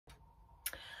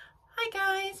Hi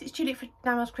guys, it's Juliet from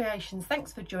Daniel's Creations.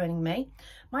 Thanks for joining me.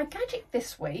 My gadget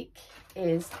this week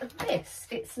is this.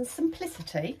 It's a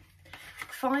Simplicity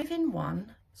 5-in-1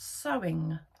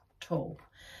 sewing tool.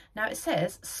 Now it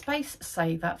says space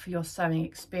saver for your sewing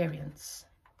experience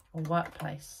or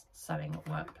workplace, sewing at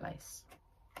workplace.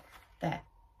 There.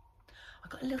 I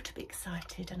got a little bit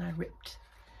excited and I ripped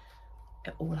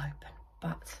it all open,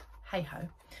 but hey ho.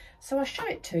 So I'll show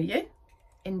it to you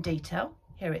in detail.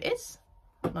 Here it is.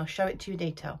 And I'll show it to you in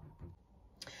detail.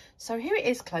 So here it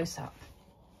is close up.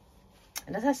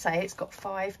 And as I say, it's got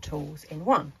 5 tools in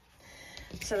one.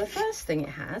 So the first thing it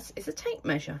has is a tape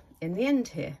measure in the end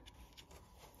here.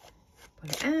 Pull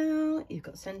it out, you've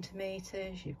got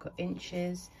centimetres, you've got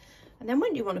inches. And then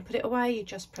when you want to put it away, you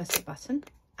just press the button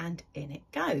and in it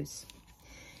goes.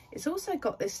 It's also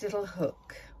got this little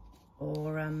hook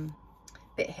or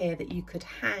bit here that you could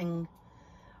hang,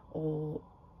 or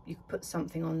you could put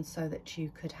something on so that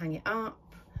you could hang it up,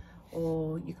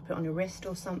 or you could put it on your wrist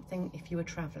or something if you were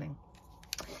traveling.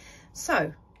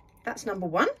 So that's number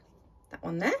 1, that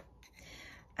one there.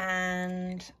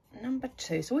 And number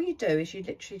 2, so all you do is you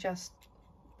literally just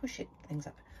push things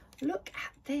up. Look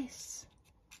at this,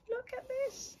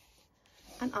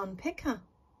 an unpicker.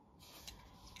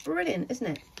 It's brilliant, isn't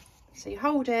it? So you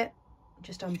hold it,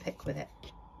 just unpick with it.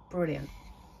 Brilliant.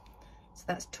 So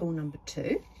that's tool number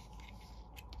 2.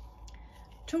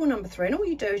 Tool number 3, and all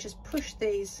you do is just push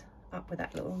these up with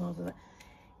that little nozzle.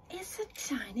 It's a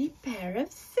tiny pair of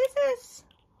scissors.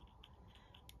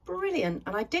 Brilliant.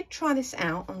 And I did try this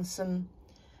out on some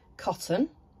cotton.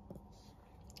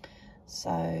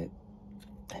 So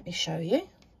let me show you.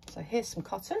 So here's some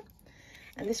cotton.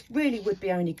 And this really would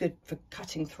be only good for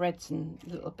cutting threads and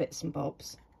little bits and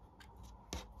bobs.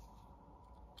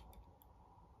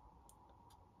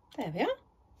 There we are.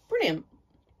 Brilliant.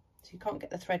 So you can't get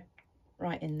the thread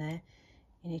right in there,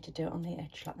 you need to do it on the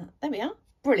edge like that. There we are.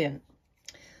 Brilliant.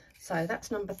 So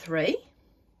that's number 3.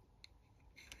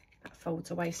 That folds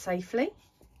away safely.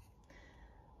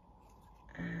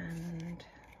 And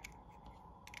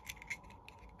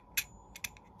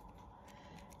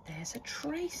there's a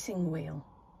tracing wheel.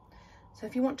 So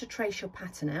if you want to trace your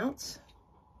pattern out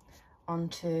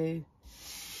onto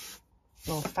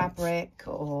your fabric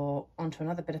or onto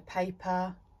another bit of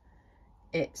paper,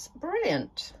 it's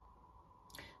brilliant.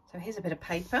 So here's a bit of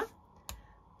paper.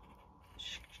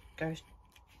 Go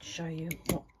show you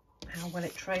how well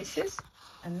it traces.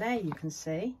 And there you can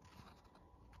see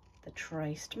the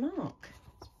traced mark.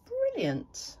 It's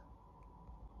brilliant.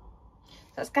 So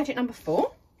that's gadget number 4.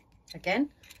 Again,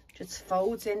 just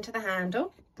folds into the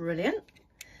handle. Brilliant.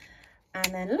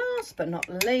 And then last but not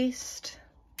least,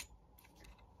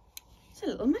 it's a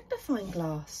little magnifying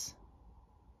glass.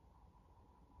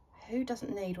 Who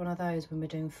doesn't need one of those when we're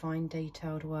doing fine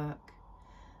detailed work?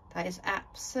 That is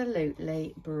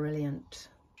absolutely brilliant.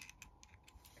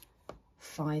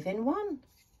 5-in-1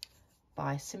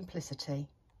 by Simplicity.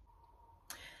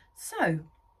 So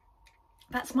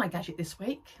that's my gadget this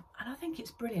week, and I think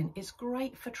it's brilliant. It's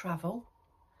great for travel.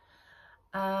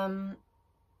 You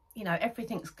know,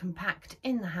 everything's compact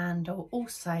in the handle, all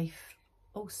safe,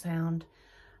 all sound.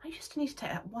 I just need to take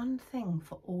that one thing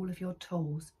for all of your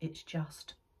tools. It's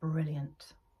just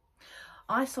brilliant.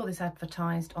 I saw this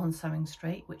advertised on Sewing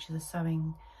Street, which is a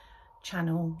sewing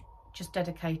channel just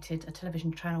dedicated, a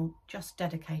television channel just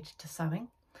dedicated to sewing,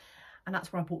 and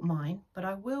that's where I bought mine. But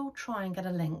I will try and get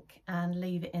a link and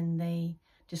leave it in the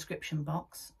description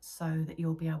box so that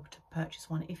you'll be able to purchase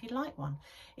one if you'd like one.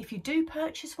 If you do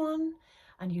purchase one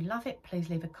and you love it, please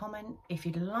leave a comment. If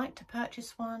you'd like to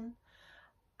purchase one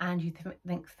and you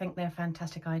think they're a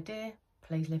fantastic idea,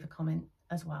 please leave a comment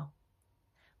as well.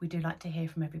 We do like to hear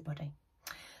from everybody.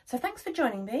 So thanks for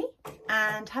joining me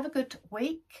and have a good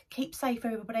week. Keep safe,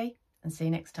 everybody, and see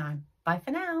you next time. Bye for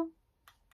now.